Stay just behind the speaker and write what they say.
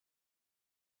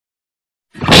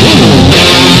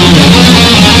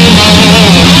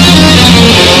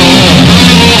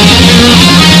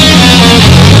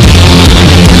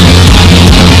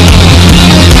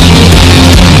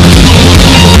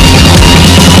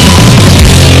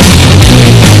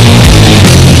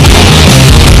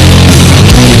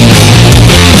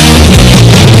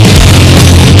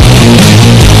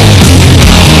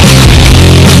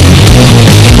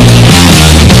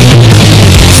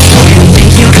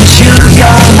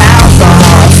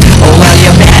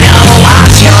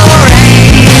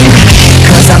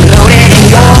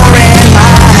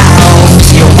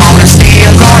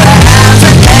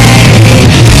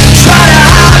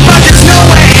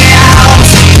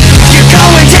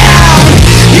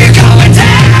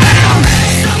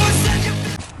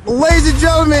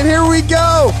we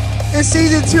go! It's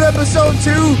season 2, episode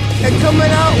 2, and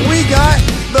coming out, we got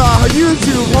the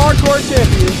YouTube hardcore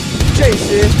champion,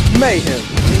 Jason Mayhem.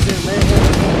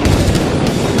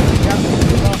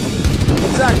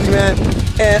 Exactly, man.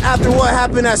 And after what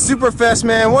happened at Superfest,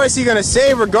 man, what is he gonna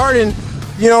say regarding,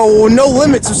 you know, No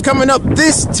Limits is coming up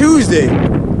this Tuesday?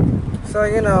 So,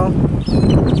 you know,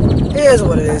 it is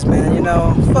what it is, man. You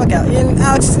know, fuck out. And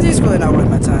Alex, he's really not worth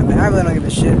my time, man. I really don't give a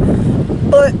shit.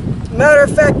 But matter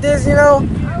of fact is, you know,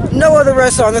 no other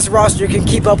wrestler on this roster can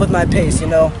keep up with my pace. You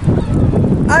know,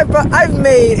 I've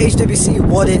made HWC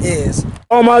what it is.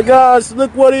 Oh my gosh,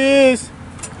 look what it is.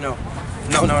 No.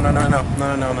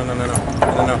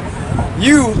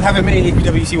 You haven't made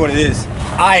HBWC what it is.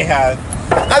 I have.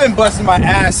 I've been busting my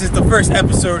ass since the first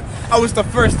episode. I was the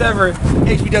first ever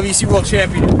HBWC World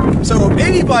Champion. So if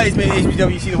anybody's made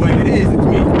HBWC the way it is, it's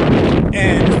me.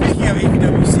 And speaking of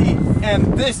HBWC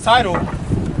and this title,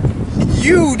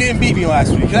 you didn't beat me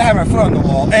last week because I had my foot on the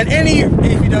wall. And any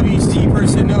HBWC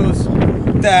person knows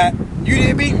that you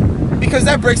didn't beat me because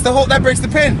that breaks the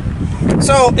pin.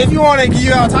 So if you want to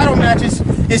give out title matches,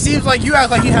 it seems like you act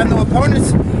like you have no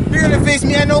opponents. You're gonna face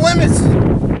me at No Limits.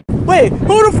 Wait,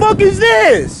 who the fuck is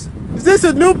this? Is this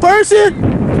a new person?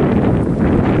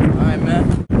 Alright,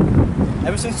 man.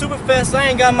 Ever since Superfest, I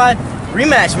ain't got my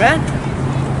rematch, man.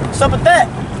 What's up with that?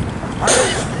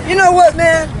 You know what,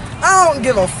 man? I don't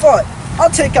give a fuck. I'll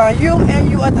take on you and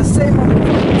you at the same moment.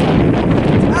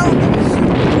 I don't give a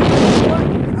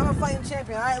shit. I'm a fighting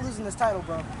champion. I ain't losing this title,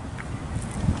 bro.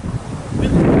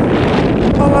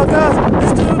 Oh my gosh,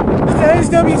 this dude is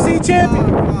the HWC champion.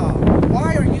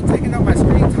 Why are you taking up my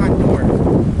screen time door?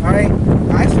 Alright?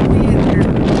 I should be in here.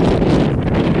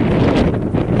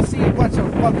 You see a bunch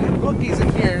of fucking rookies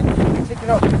in here taking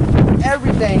up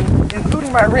everything,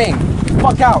 including my ring.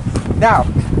 Fuck out. Now.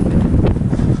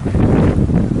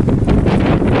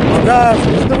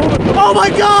 Oh my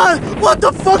god! What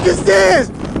the fuck is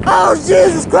this? Oh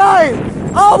Jesus Christ!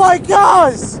 Oh my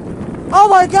gosh! Oh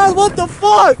my god, what the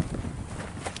fuck?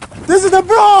 This is a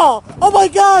brawl! Oh my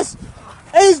gosh!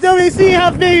 HWC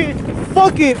have made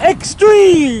fucking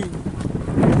extreme!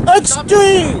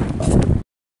 Extreme!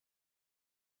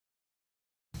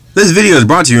 This video is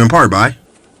brought to you in part by...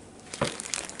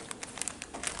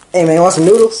 Hey, man, you want some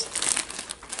noodles?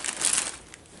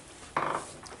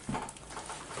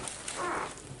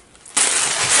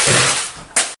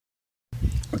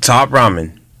 Top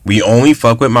Ramen. We only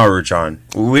fuck with Maruchan.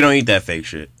 We don't eat that fake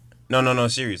shit. No,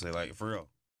 seriously, like, for real.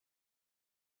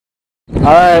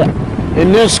 Alright,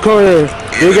 in this corner,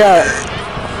 we got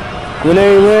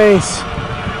Rene Reigns,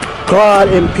 Clyde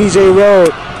and Pj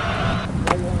Road.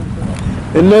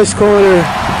 In this corner,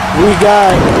 we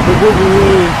got the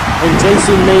Wolverine and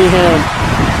Jason Mayhem.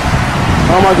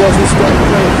 Oh my gosh, this is crazy.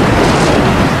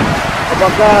 Oh my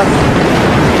gosh.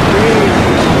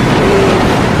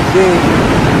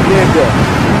 Nigga.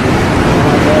 Oh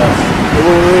my gosh. The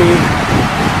Wolverine.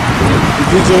 The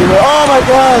Pj Road. Oh my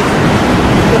god.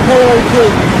 The Pele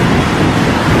Kid.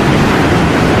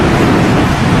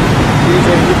 Pj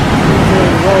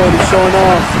Road is showing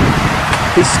off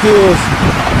his skills.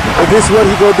 And this is what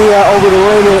he gonna do out over the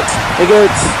limit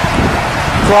against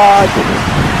Clyde,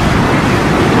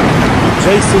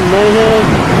 Jason Mayhem.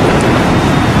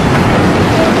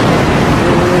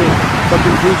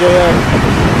 Fucking PJ up.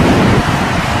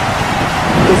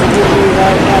 This is really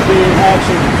happy in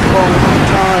action for a long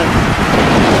time.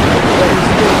 But he's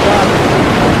still got it.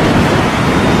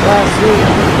 Last week,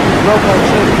 local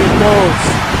champion knows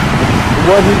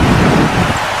what he...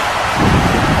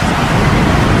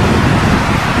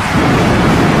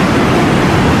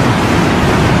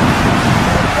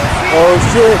 Oh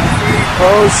shit!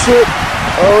 Oh shit!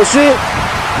 Oh shit!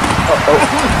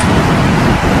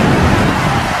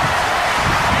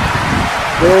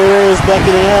 There it is, back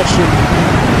in action.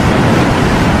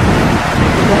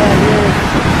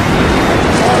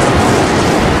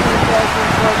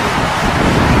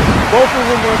 Both of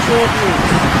them are champions.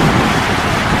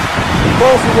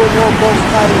 Both of them won both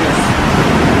titles.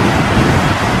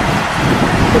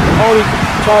 But the only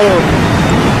title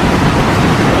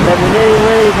that Rene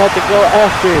Reigns had to go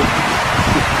after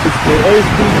is the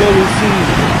HBWC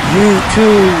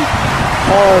YouTube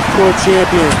hardcore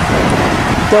champion.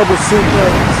 Double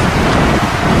suplex.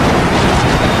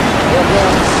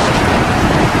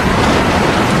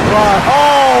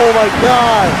 Oh my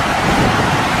god!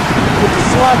 With the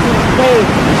slap in the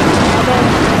face.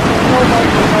 Nobody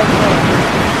does that.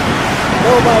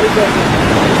 Nobody does it.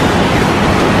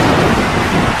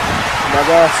 Oh my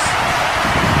gosh.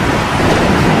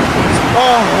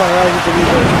 Oh, I like to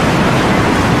believe it.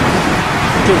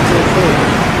 Kick to the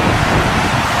face.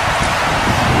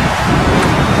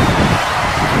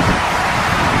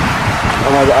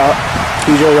 Oh my god,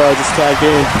 PJ just tagged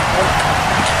in.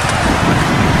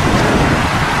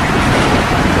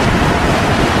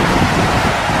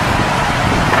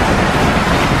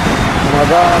 Oh my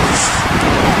gosh.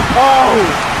 Oh!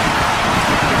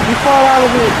 He fell out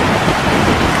of it.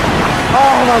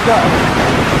 Oh my god.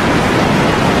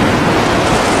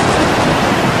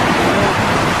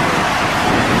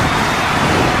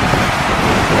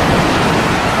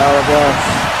 Oh my gosh.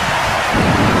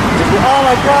 Oh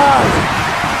my gosh.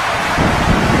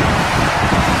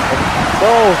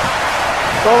 Oh.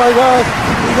 Oh my gosh.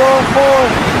 He's going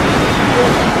forward.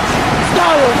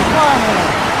 Stop him.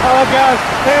 Oh my gosh.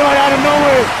 Anyway, out of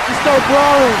nowhere, he started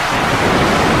growling.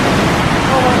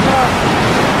 Oh my gosh.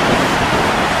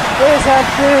 This has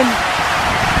been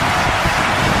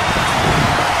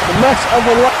the match of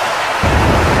a life.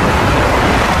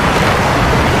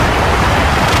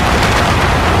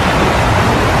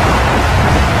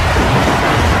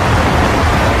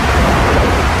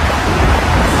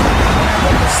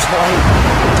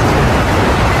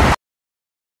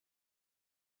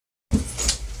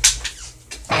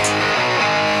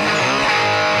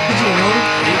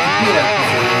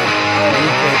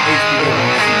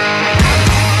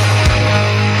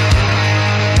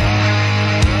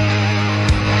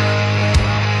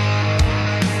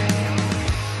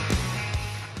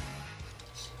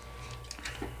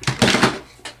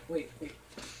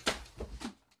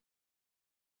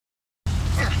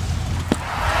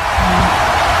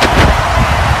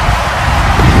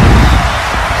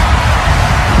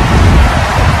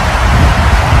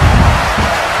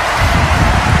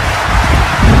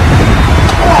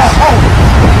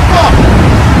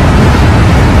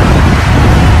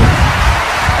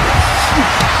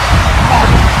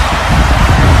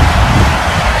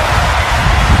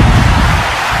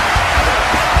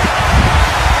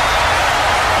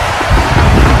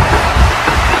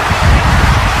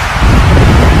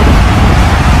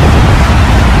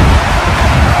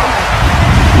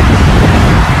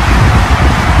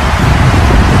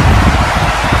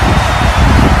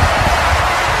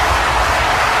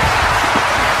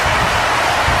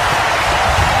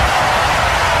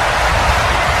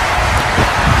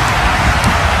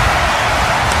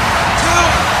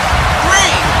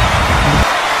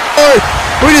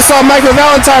 We just saw Michael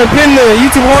Valentine pin the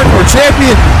YouTube Hardcore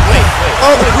champion. Wait.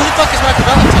 Oh. Who the fuck is Michael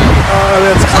Valentine?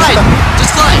 That's Clyde.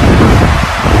 Just Clyde.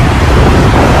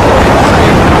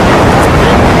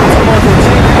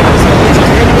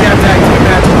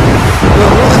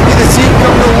 Will this be the seat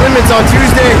come to the limits on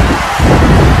Tuesday?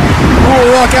 Who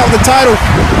will walk out with the title?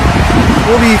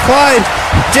 Will be Clyde,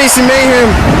 Jason Mayhem,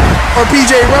 or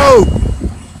PJ Rowe?